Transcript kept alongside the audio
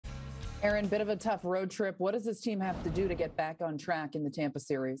Aaron, bit of a tough road trip. What does this team have to do to get back on track in the Tampa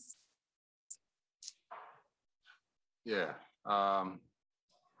series? Yeah. I'm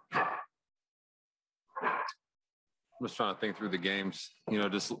just trying to think through the games.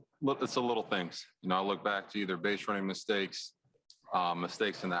 Just look, it's the little things. I look back to either base running mistakes,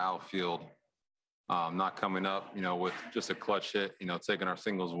 mistakes in the outfield, not coming up, with just a clutch hit, taking our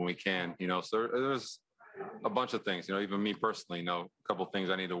singles when we can, so there's a bunch of things, even me personally, a couple of things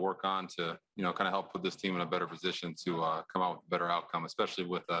I need to work on to, kind of help put this team in a better position to come out with a better outcome, especially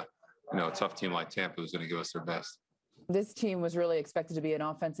with a tough team like Tampa who's going to give us their best. This team was really expected to be an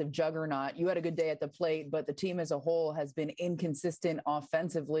offensive juggernaut. You had a good day at the plate, but the team as a whole has been inconsistent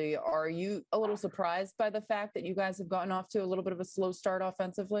offensively. Are you a little surprised by the fact that you guys have gotten off to a little bit of a slow start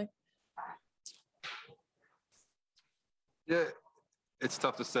offensively? Yeah, it's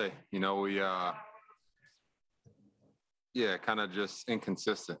tough to say. Kind of just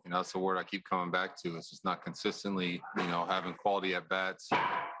inconsistent. That's the word I keep coming back to. It's just not consistently, having quality at bats,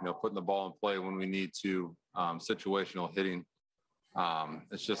 putting the ball in play when we need to, situational hitting.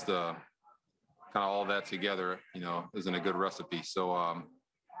 It's just kind of all that together, isn't a good recipe. So,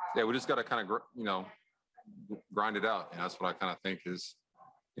 we just got to kind of, grind it out. And that's what I kind of think is,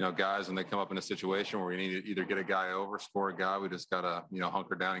 guys, when they come up in a situation where we need to either get a guy over, score a guy, we just got to,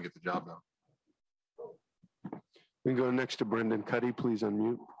 hunker down and get the job done. We can go next to Brendan Cuddy. Please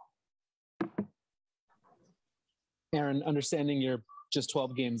unmute. Aaron, understanding you're just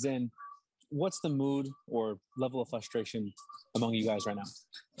 12 games in, what's the mood or level of frustration among you guys right now?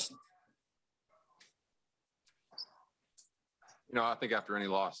 I think after any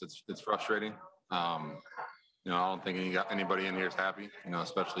loss, it's frustrating. I don't think anybody in here is happy,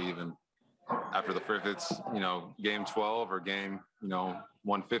 especially even after if it's, game 12 or game,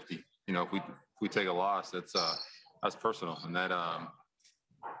 150. If we take a loss, that's personal, and that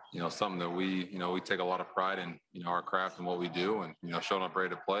something that we take a lot of pride in, our craft and what we do, and showing up ready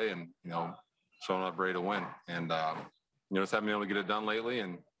to play, and showing up ready to win, and just haven't been able to get it done lately,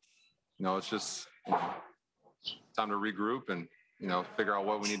 and it's just time to regroup and figure out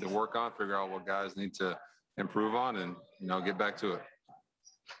what we need to work on, figure out what guys need to improve on, and get back to it.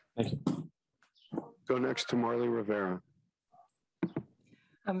 Thank you. Go next to Marly Rivera.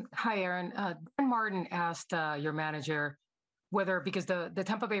 Hi, Aaron. Dan Martin asked your manager whether, because the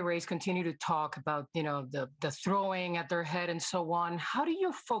Tampa Bay Rays continue to talk about, the throwing at their head and so on, how do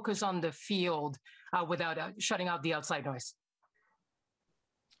you focus on the field without shutting out the outside noise?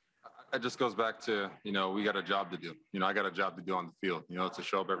 It just goes back to, we got a job to do. I got a job to do on the field, to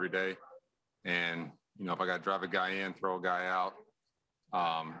show up every day. And, if I got to drive a guy in, throw a guy out,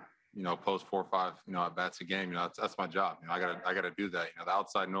 post 4 or 5, at bats a game, that's my job. I gotta do that. The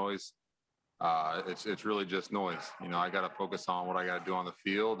outside noise, it's really just noise. I gotta focus on what I gotta do on the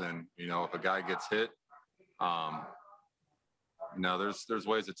field. And, if a guy gets hit, there's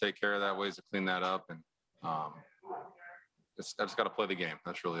ways to take care of that, ways to clean that up. And I just gotta play the game.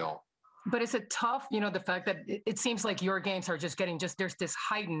 That's really all. But is it tough, the fact that it seems like your games are there's this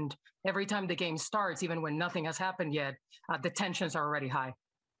heightened every time the game starts, even when nothing has happened yet, the tensions are already high.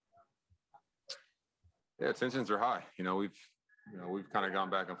 Yeah, tensions are high. We've kind of gone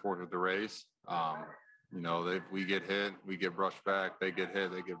back and forth with the Rays. We get hit, we get brushed back. They get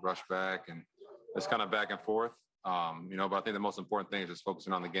hit, they get brushed back, and it's kind of back and forth. But I think the most important thing is just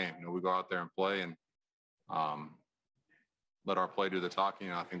focusing on the game. We go out there and play, and let our play do the talking.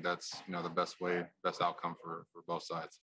 And I think that's the best outcome for both sides.